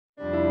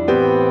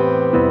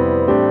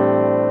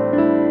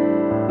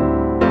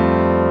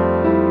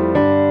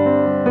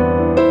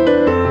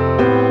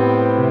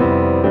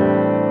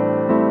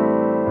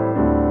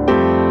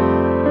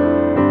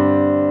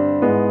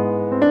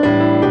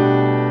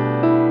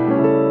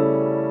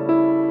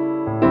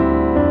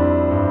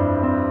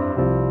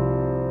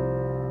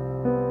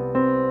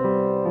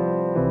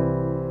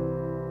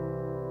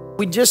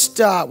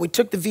we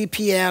took the V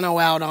piano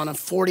out on a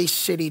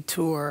 40-city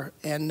tour,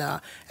 and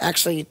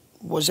actually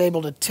was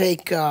able to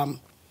take the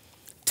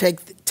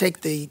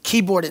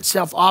keyboard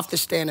itself off the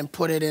stand and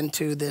put it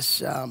into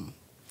this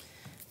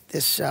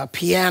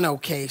piano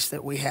case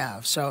that we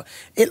have. So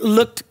it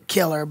looked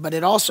killer, but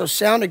it also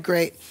sounded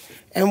great.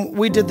 And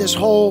we did this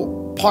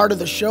whole part of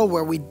the show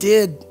where we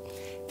did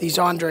these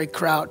Andre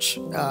Crouch,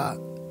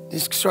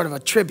 it's sort of a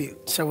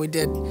tribute. So we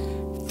did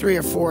 3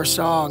 or 4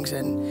 songs,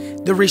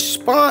 and the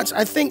response,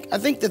 I think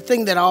the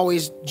thing that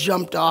always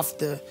jumped off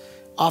the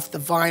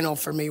vinyl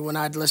for me when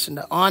I'd listen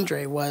to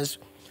Andre was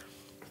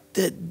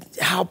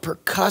how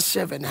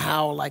percussive and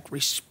how like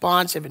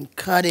responsive and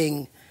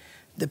cutting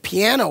the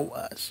piano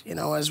was. You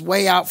know, it was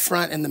way out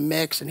front in the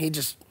mix, and he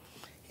just,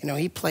 you know,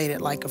 he played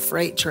it like a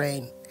freight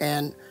train.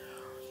 And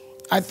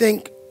I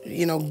think,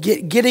 you know,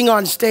 getting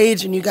on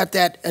stage and you got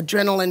that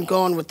adrenaline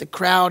going with the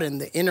crowd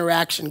and the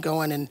interaction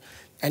going,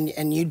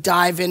 and you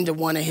dive into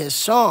one of his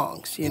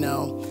songs, you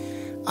know,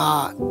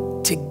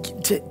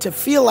 to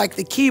feel like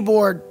the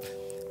keyboard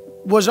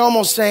was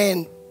almost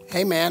saying,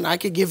 hey man, I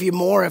could give you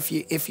more if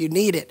you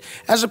need it,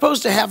 as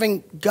opposed to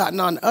having gotten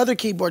on other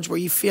keyboards where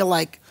you feel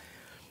like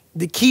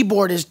the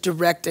keyboard is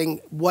directing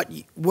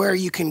where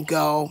you can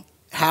go,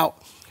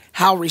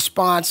 how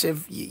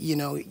responsive you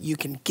know you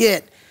can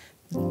get.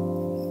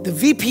 The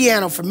V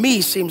piano for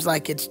me seems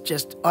like it's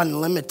just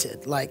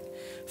unlimited. Like,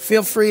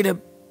 feel free to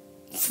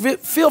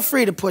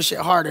push it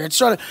harder. It's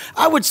sort of,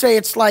 I would say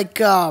it's like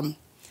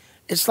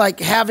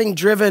having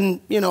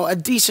driven, you know, a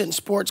decent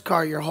sports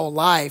car your whole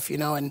life, you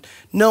know, and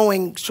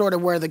knowing sort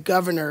of where the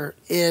governor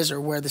is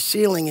or where the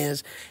ceiling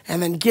is,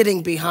 and then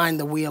getting behind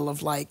the wheel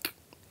of like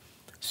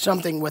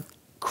something with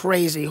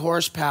crazy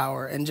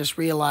horsepower and just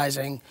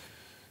realizing,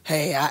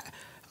 hey,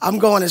 I'm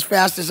going as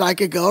fast as I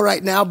could go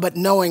right now, but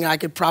knowing I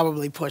could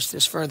probably push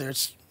this further.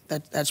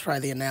 That's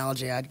probably the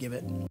analogy I'd give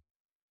it.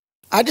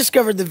 I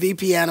discovered the V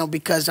piano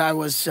because I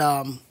was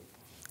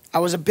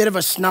a bit of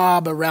a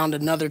snob around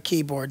another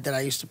keyboard that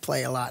I used to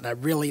play a lot, and I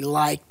really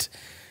liked.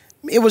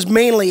 It was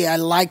mainly I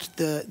liked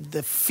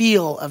the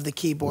feel of the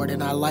keyboard,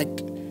 and I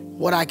liked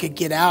what I could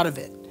get out of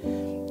it.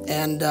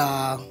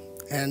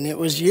 And it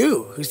was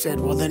you who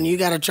said, well, then you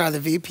got to try the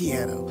V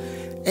piano.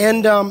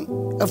 And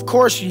of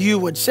course you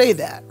would say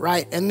that,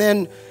 right? And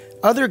then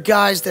other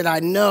guys that I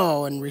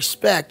know and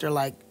respect are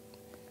like,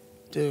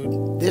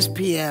 dude, this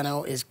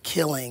piano is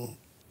killing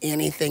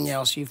anything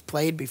else you've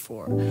played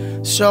before.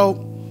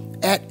 So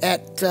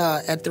at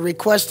the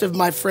request of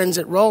my friends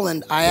at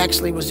Roland, I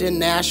actually was in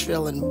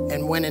Nashville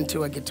and went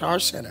into a guitar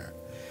center.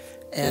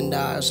 And it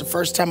was the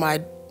first time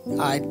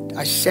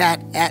I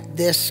sat at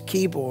this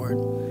keyboard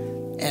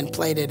and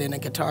played it in a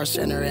guitar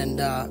center. And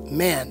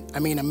man, I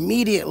mean,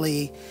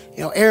 immediately,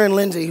 you know, Aaron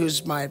Lindsay,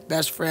 who's my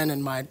best friend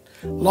and my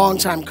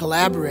longtime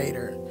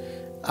collaborator,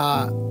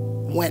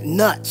 went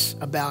nuts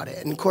about it.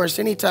 And of course,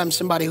 anytime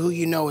somebody who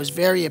you know is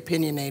very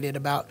opinionated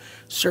about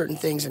certain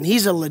things, and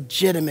he's a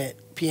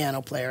legitimate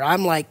piano player.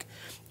 I'm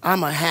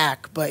a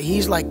hack, but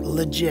he's like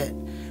legit.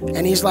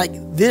 And he's like,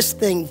 this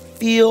thing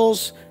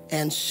feels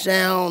and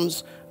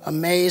sounds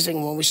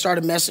amazing. When we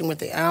started messing with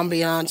the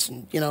ambiance,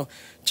 and, you know,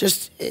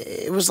 just,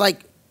 it was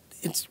like,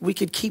 we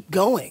could keep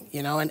going,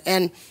 you know.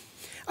 And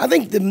I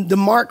think the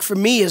mark for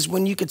me is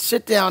when you could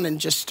sit down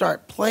and just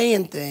start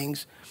playing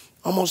things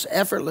almost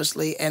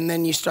effortlessly, and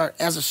then you start,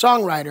 as a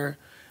songwriter,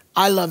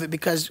 I love it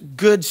because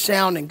good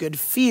sound and good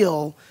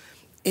feel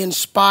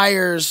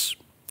inspires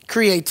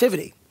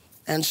creativity.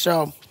 And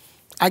so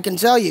I can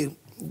tell you,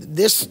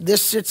 this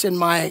sits in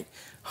my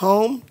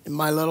home, in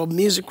my little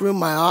music room,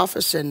 my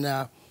office, and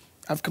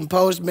I've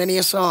composed many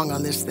a song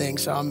on this thing,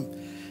 so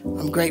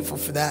I'm grateful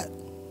for that.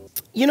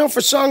 You know, for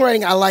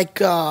songwriting, I like,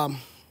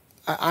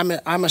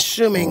 I'm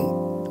assuming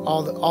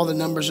all the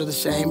numbers are the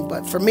same,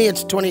 but for me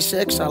it's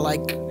 26. I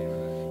like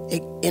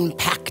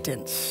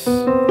impactance.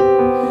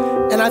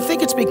 And I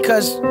think it's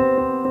because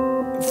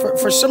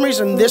for some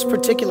reason this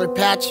particular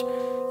patch,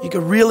 you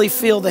could really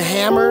feel the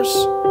hammers.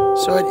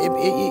 So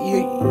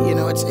you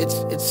know,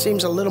 it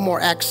seems a little more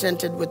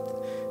accented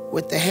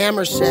with the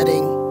hammer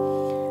setting,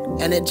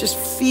 and it just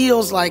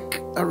feels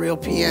like a real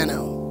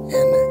piano.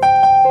 And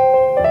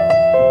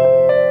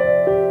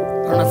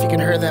I don't know if you can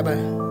hear that, but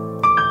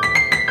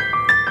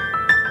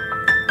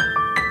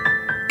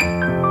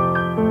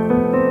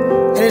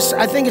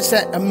I think it's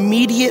that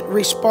immediate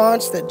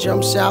response that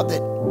jumps out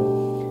that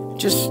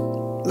just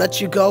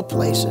lets you go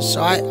places.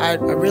 So I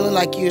really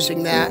like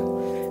using that.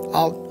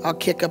 I'll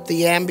kick up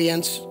the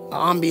ambience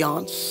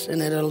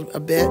in it a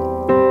bit,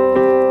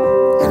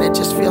 and it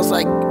just feels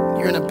like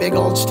you're in a big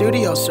old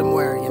studio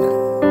somewhere, you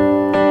know.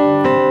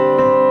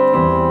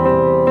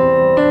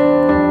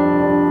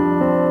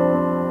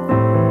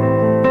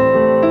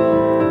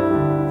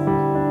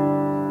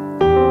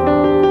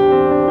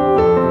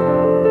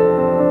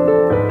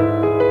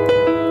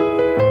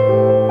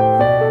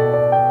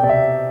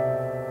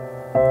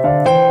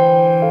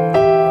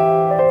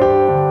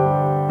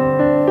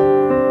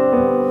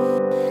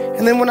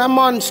 And then when I'm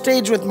on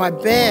stage with my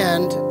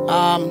band,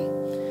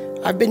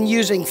 I've been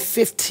using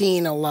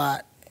 15 a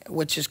lot,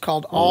 which is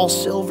called All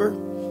Silver,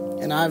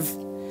 and I've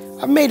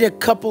made a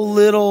couple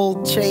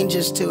little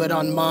changes to it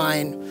on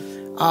mine,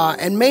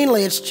 and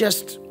mainly it's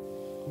just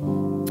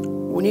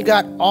when you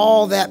got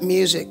all that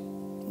music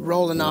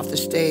rolling off the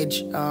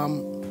stage,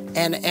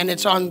 and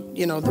it's on,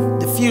 you know,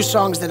 the few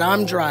songs that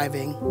I'm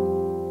driving,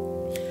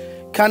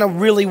 kind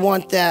of really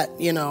want that,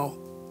 you know,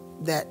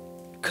 that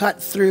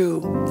cut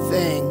through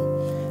thing,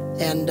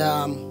 and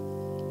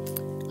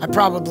I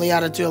probably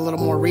ought to do a little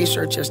more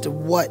research as to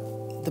what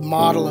the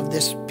model of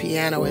this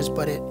piano is,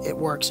 but it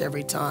works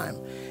every time,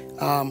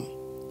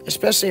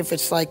 especially if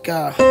it's like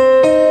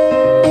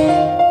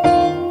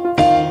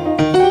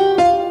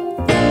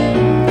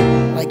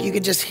you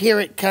could just hear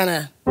it kind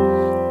of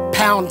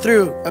pound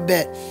through a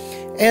bit.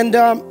 And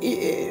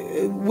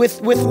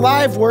with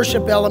live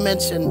worship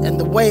elements and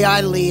the way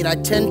I lead, I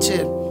tend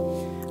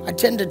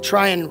to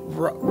try and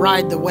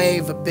ride the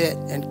wave a bit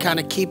and kind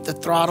of keep the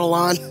throttle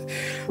on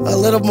a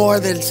little more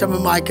than some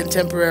of my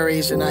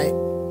contemporaries. And I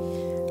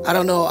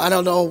don't know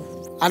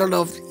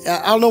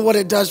what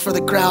it does for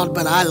the crowd,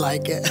 but I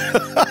like it.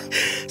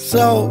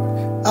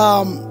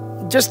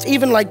 So just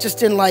in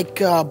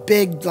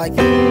big like.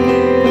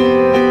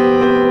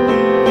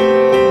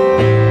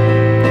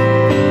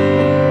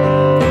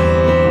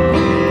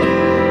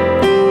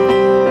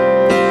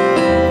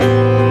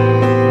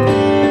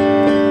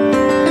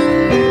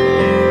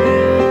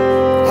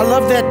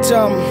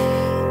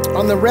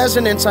 On the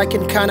resonance, I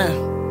can kind of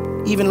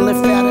even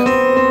lift that up,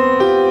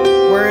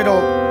 where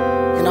it'll,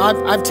 you know,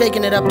 I've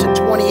taken it up to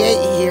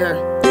 28 here.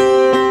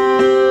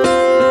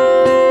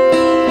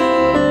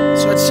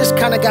 So it's just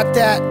kind of got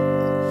that,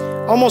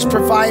 almost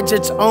provides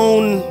its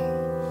own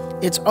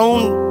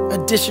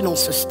additional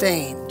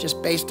sustain,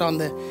 just based on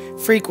the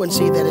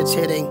frequency that it's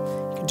hitting.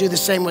 You can do the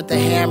same with the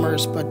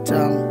hammers, but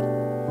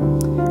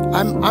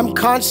I'm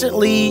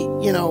constantly,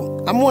 you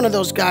know, I'm one of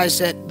those guys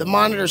that the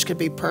monitors could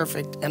be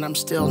perfect and I'm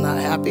still not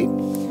happy.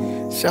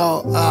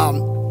 So,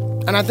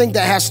 and I think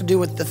that has to do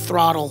with the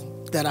throttle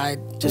that I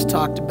just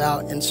talked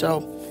about. And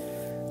so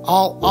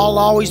I'll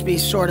always be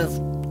sort of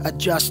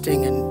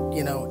adjusting and,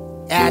 you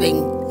know,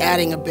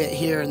 adding a bit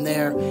here and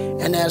there.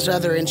 And as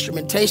other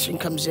instrumentation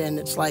comes in,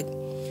 it's like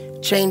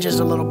changes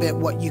a little bit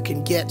what you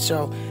can get.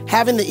 So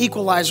having the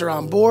equalizer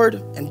on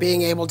board and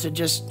being able to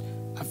just,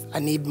 I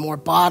need more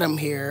bottom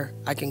here,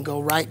 I can go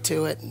right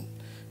to it and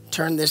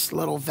turn this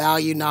little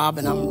value knob,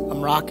 and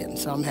I'm rocking,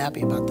 so I'm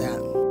happy about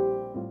that.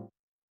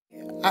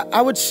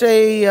 I would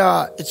say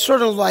it's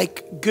sort of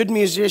like good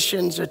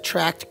musicians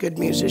attract good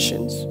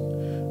musicians,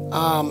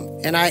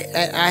 and I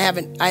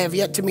have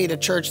yet to meet a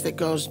church that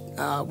goes,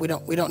 we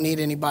don't need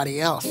anybody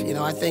else. You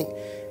know, I think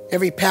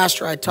every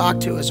pastor I talk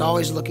to is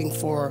always looking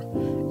for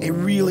a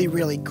really,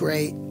 really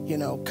great, you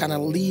know, kind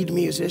of lead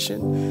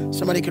musician,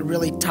 somebody could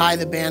really tie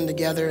the band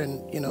together,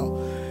 and you know,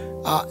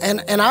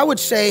 and I would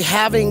say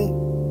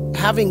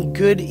having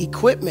good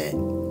equipment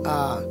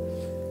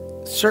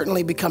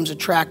certainly becomes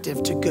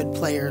attractive to good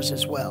players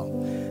as well.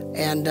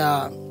 And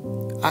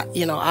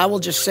I will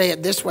just say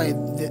it this way: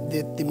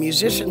 the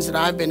musicians that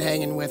I've been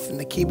hanging with and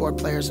the keyboard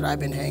players that I've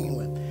been hanging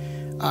with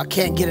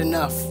can't get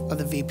enough of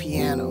the V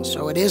piano.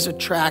 So it is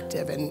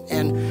attractive,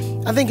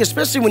 and I think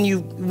especially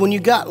when you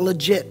got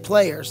legit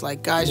players,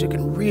 like guys who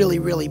can really,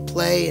 really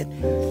play,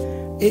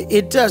 and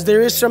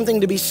there is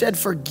something to be said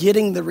for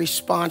getting the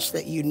response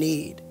that you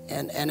need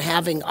and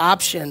having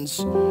options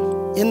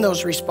in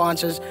those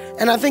responses.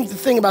 And I think the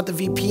thing about the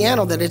V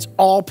piano, that it's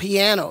all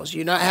pianos.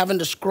 You're not having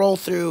to scroll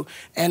through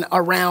and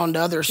around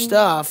other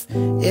stuff.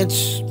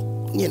 It's,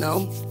 you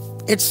know,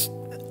 it's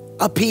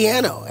a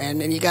piano,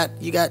 and you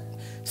got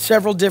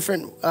several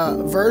different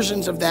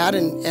versions of that,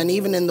 and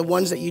even in the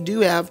ones that you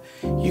do have,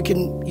 you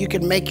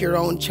can make your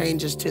own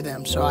changes to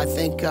them. So I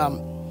think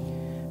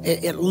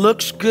it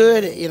looks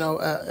good, you know,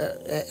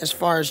 as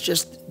far as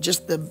just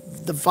the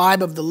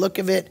vibe of the look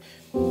of it.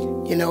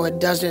 You know,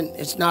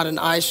 it's not an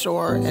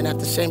eyesore, and at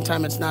the same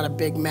time, it's not a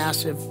big,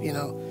 massive, you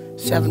know,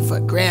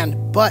 7-foot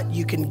grand, but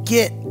you can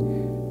get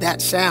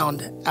that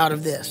sound out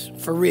of this,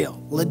 for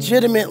real.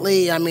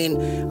 Legitimately, I mean,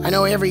 I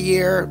know every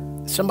year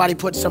somebody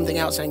puts something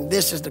out saying,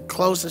 this is the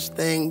closest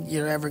thing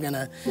you're ever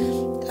gonna,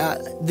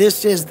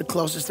 this is the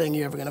closest thing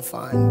you're ever gonna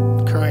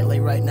find. Currently,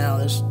 right now,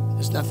 there's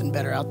nothing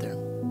better out there.